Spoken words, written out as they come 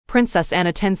Princess Anne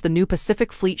attends the new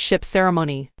Pacific Fleet ship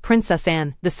ceremony. Princess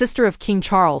Anne, the sister of King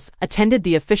Charles, attended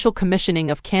the official commissioning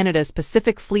of Canada's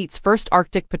Pacific Fleet's first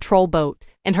Arctic patrol boat.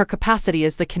 In her capacity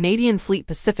as the Canadian Fleet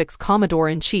Pacific's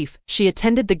Commodore-in-Chief, she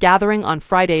attended the gathering on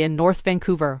Friday in North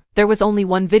Vancouver. There was only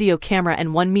one video camera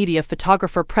and one media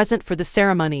photographer present for the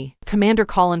ceremony. Commander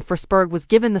Colin Forsberg was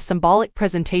given the symbolic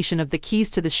presentation of the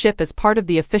keys to the ship as part of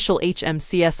the official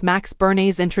HMCS Max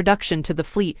Bernay's introduction to the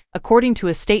fleet, according to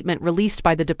a statement released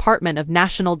by the Department of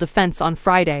National Defence on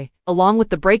Friday, along with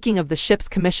the breaking of the ship's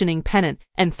commissioning pennant,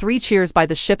 and 3 cheers by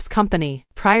the ship's company.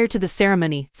 Prior to the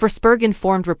ceremony, Forsberg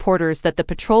informed reporters that the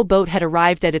patrol boat had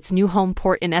arrived at its new home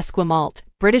port in Esquimalt,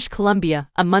 British Columbia,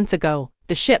 a month ago.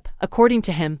 The ship, according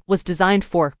to him, was designed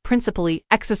for, principally,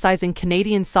 exercising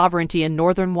Canadian sovereignty in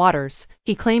northern waters.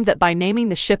 He claimed that by naming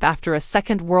the ship after a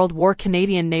Second World War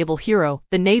Canadian naval hero,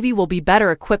 the Navy will be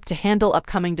better equipped to handle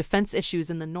upcoming defense issues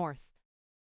in the north.